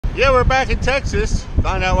Yeah, we're back in Texas.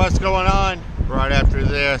 Find out what's going on right after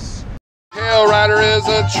this. Hail Rider is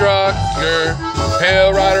a trucker.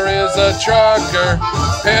 Hail Rider is a trucker.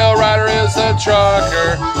 Hail Rider is a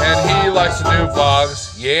trucker. And he likes to do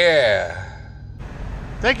vlogs. Yeah.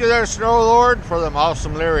 Thank you there, Snow Lord, for them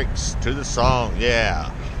awesome lyrics to the song.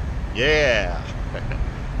 Yeah. Yeah.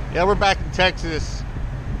 Yeah, we're back in Texas.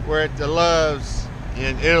 We're at the Loves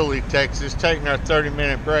in Italy, Texas, taking our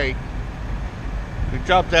 30-minute break. We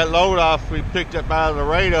dropped that load off we picked up out of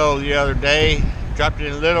Laredo the other day. Dropped it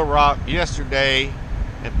in Little Rock yesterday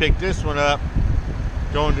and picked this one up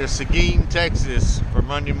going to Seguin, Texas for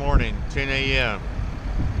Monday morning, 10 a.m.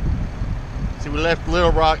 See, we left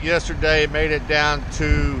Little Rock yesterday, made it down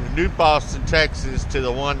to New Boston, Texas to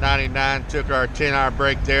the 199, took our 10-hour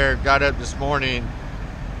break there, got up this morning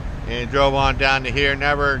and drove on down to here.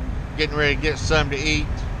 Now we're getting ready to get something to eat.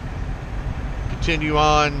 Continue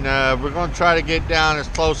on. We're going to try to get down as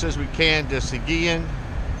close as we can to Seguin.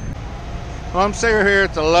 Well, I'm sitting here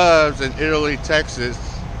at the Loves in Italy, Texas,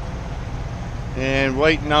 and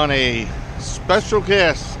waiting on a special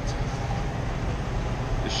guest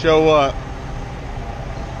to show up.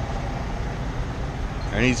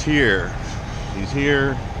 And he's here. He's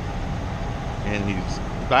here, and he's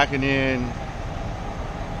backing in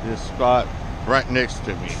this spot right next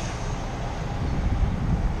to me.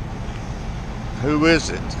 Who is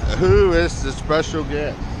it? Who is the special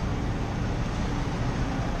guest?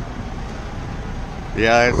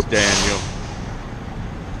 Yeah, that's Daniel.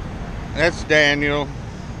 That's Daniel.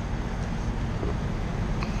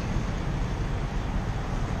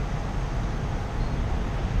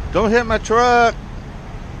 Don't hit my truck.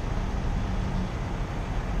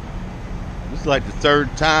 This is like the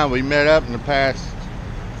third time we met up in the past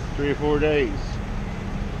 3 or 4 days.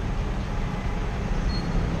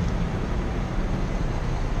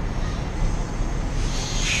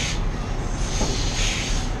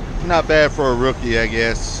 Not bad for a rookie, I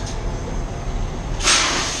guess.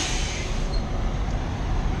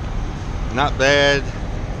 Not bad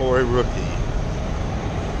for a rookie.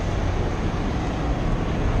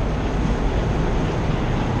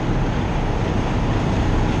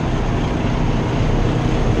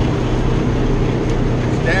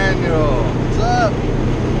 It's Daniel. What's up?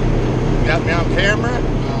 You got me on camera?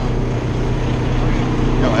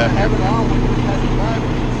 You don't have it on when you have it live.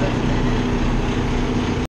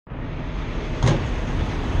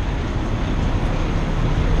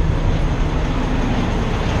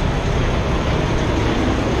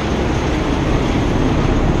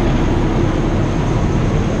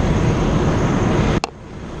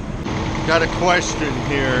 Got a question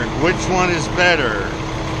here. Which one is better?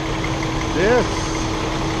 This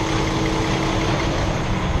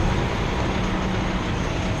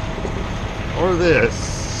or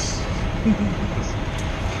this?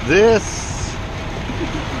 This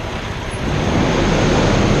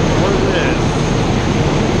or this?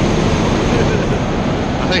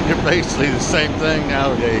 I think they're basically the same thing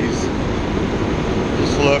nowadays.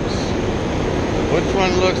 This looks. Which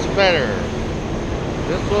one looks better?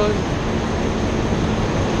 This one?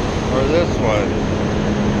 Or this one?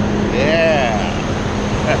 Yeah.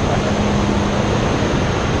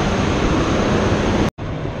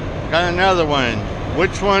 Got another one.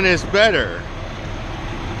 Which one is better?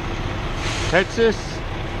 Texas?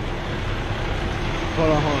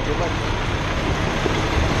 Hold on, go back.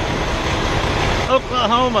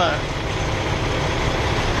 Oklahoma.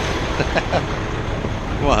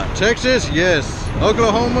 Come on. Texas? Yes.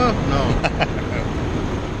 Oklahoma? No.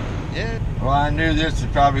 Yeah. Well, I knew this was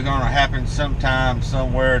probably going to happen sometime,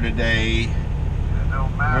 somewhere today.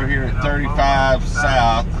 We're here at 35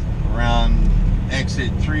 South, around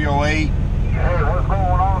exit 308. Hey, what's going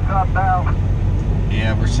on southbound?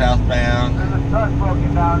 Yeah, we're southbound. There's a truck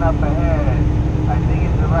broken down up ahead. I think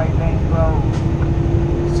it's the right lane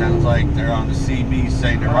closed. Sounds like they're on the CB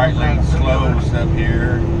saying the right lane's closed up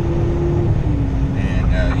here.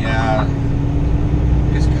 And yeah,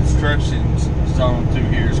 this construction zone through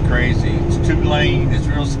here is crazy. It's 2-lane, it's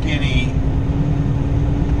real skinny.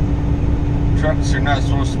 Trucks are not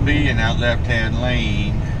supposed to be in that left-hand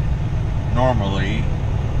lane normally,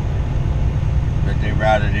 but they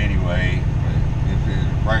route it anyway. But if the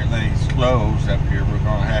right lane's closed up here, we're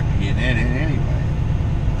going to have to get in it anyway.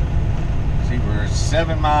 See, we're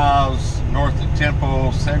 7 miles north of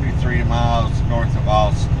Temple, 73 miles north of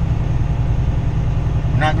Austin.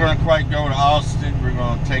 We're not going to quite go to Austin. We're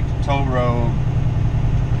going to take the toll road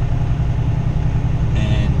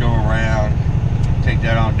and go around, take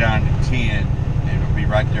that on down to 10, and it'll be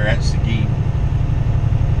right there at Seguin,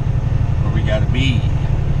 where we got to be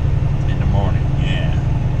in the morning. Yeah.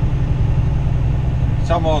 It's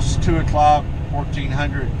almost 2 o'clock,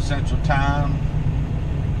 1400 Central Time.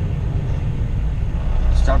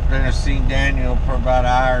 Stopped there and seen Daniel for about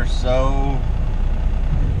an hour or so.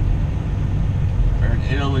 We're in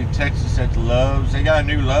Italy, Texas at the Loves. They got a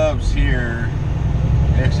new Loves here,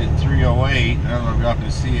 exit 308. I don't know if y'all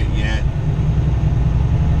can see it yet.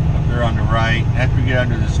 Up there on the right. After we get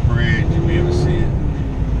under this bridge, you'll be able to see it.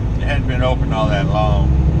 It hadn't been open all that long.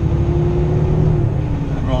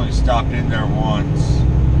 I've only stopped in there once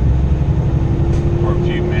for a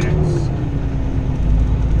few minutes.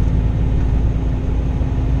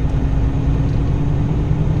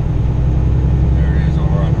 There it is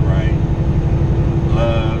over on the right.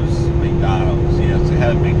 Loves McDonald's. Yes, they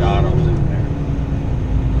have McDonald's in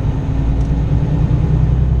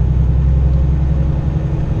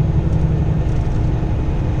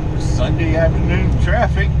there. Sunday afternoon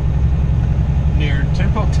traffic near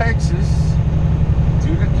Temple, Texas,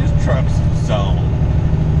 through the truck zone.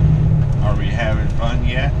 Are we having fun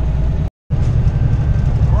yet?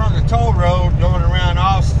 We're on the toll road going around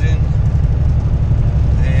Austin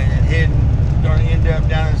and going to end up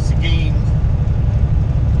down in Seguin.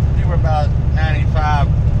 I think we're about 95,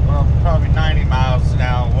 well, probably 90 miles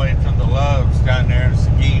now away from the Loves down there in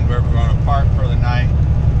Seguin, where we're going to park for the night.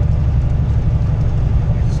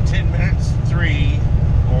 It's 10 minutes to 3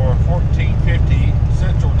 or 14:50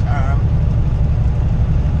 Central Time.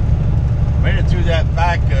 Made it through that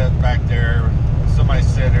backup back there. Somebody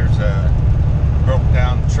said there's a broke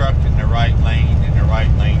down truck in the right lane and the right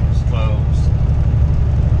lane was closed.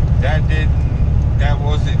 That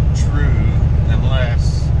wasn't true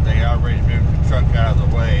unless they already moved the truck out of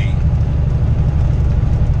the way.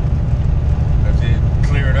 Because it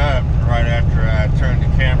cleared up right after I turned the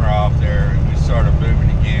camera off there and we started moving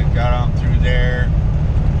again. Got on through there.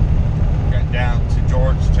 Got down to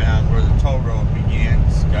Georgetown where the toll road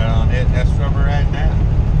begins. Got on it. That's where we're at now.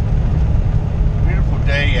 Beautiful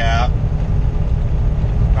day out.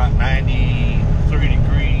 About 93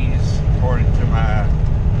 degrees according to my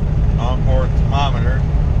onboard thermometer.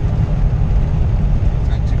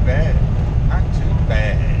 Not too bad. Not too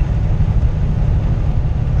bad.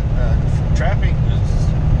 Traffic was,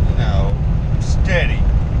 steady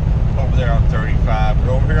over there on 35, but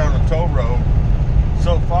over here on the toll road,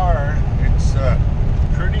 so far it's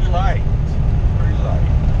pretty light. Pretty light.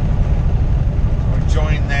 So we're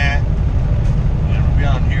enjoying that. And we'll be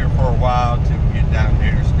on here for a while till we get down to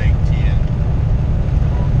Interstate 10.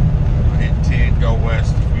 We'll hit 10, go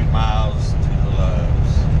west a few miles to the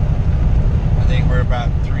Loves. I think we're about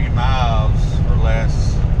 3 miles or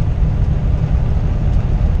less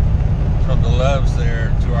from the Loves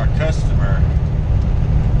there to our customer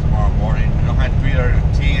tomorrow morning. We don't have to be there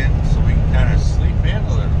at 10, so we can kind of sleep in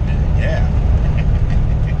a little bit. Yeah.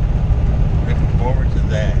 Looking forward to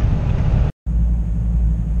that.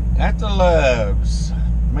 At the Loves.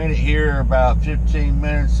 Made it here about 15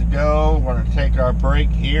 minutes ago. We're going to take our break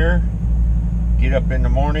here. Get up in the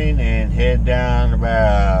morning and head down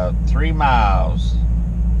about 3 miles.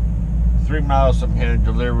 3 miles I'm here to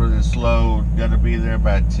deliver this load. Got to be there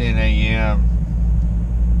by 10 a.m.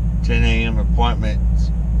 10 a.m. appointment.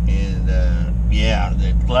 And yeah,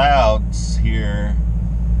 the clouds here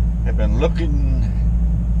have been looking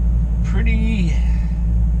pretty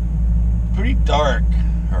dark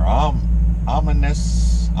or ominous.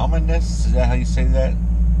 Ominous, is that how you say that?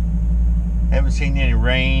 Haven't seen any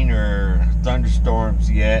rain or thunderstorms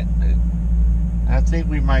yet. I think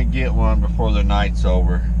we might get one before the night's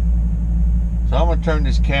over. So I'm gonna turn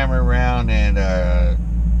this camera around and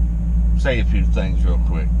say a few things real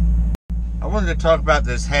quick. I wanted to talk about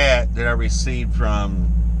this hat that I received from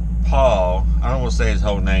Paul. I don't want to say his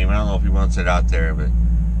whole name. I don't know if he wants it out there, but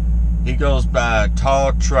he goes by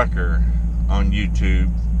Tall Trucker on YouTube.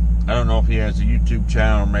 I don't know if he has a YouTube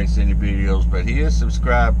channel or makes any videos, but he is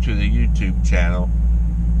subscribed to the YouTube channel.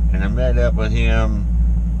 And I met up with him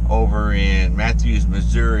over in Matthews,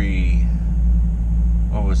 Missouri.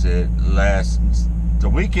 What was it? The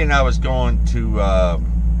weekend I was going to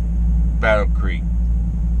Battle Creek.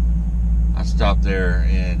 I stopped there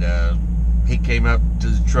and he came up to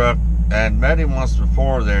the truck. I had met him once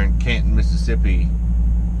before there in Canton, Mississippi,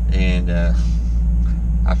 and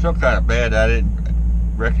I felt kind of bad. I didn't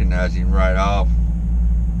recognize him right off.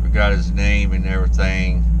 Forgot his name and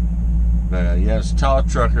everything. But yeah, it's a Tall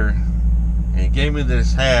Trucker, and he gave me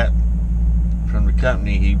this hat from the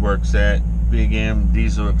company he works at, Big M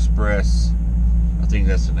Diesel Express. I think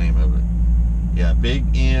that's the name of it. Yeah, Big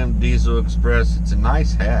M Diesel Express. It's a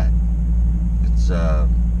nice hat. It's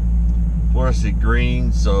fluorescent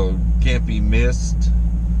green, so can't be missed.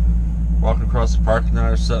 Walking across the parking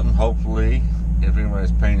lot or something, hopefully, if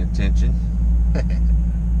anybody's paying attention.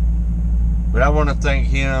 But I want to thank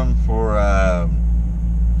him for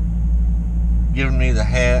giving me the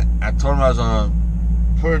hat. I told him I was going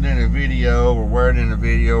to put it in a video or wear it in a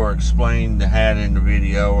video or explain the hat in the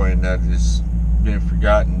video, and I just been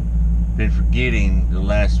forgetting the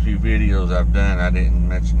last few videos I've done. I didn't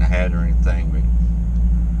mention the hat or anything,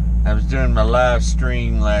 but I was doing my live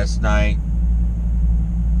stream last night,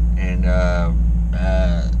 and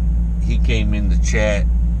he came in the chat,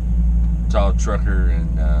 Tall Trucker,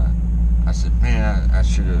 and I said, man, I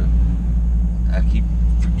should have, I keep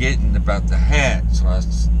forgetting about the hat. So I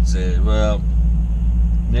said, well,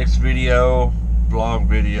 next video, vlog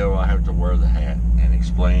video, I have to wear the hat and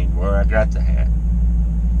explain where I got the hat.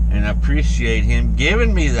 And I appreciate him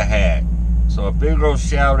giving me the hat. So a big old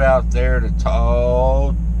shout out there to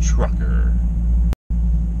Tall Trucker.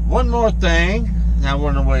 One more thing, I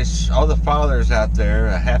want to wish all the fathers out there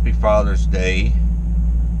a happy Father's Day.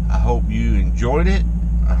 I hope you enjoyed it.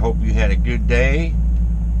 I hope you had a good day.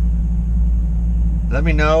 Let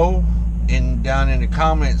me know down in the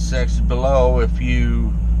comments section below if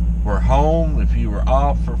you were home, if you were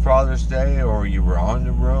off for Father's Day, or you were on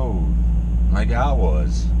the road like I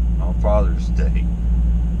was on Father's Day.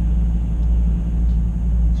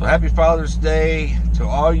 So happy Father's Day to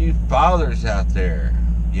all you fathers out there.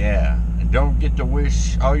 Yeah, and don't forget to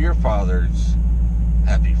wish all your fathers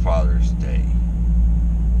happy Father's Day.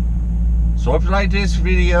 So if you like this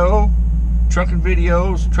video, trucking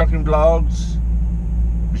videos, trucking vlogs,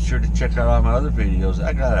 be sure to check out all my other videos.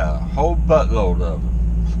 I got a whole buttload of them.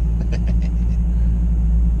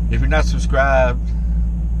 If you're not subscribed,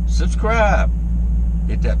 subscribe.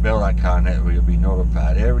 Hit that bell icon, that way you'll be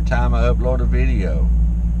notified every time I upload a video.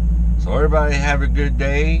 So everybody have a good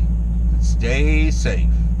day and stay safe.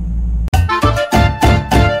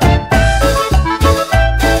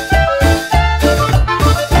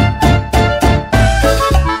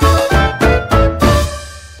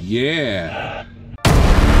 Yeah.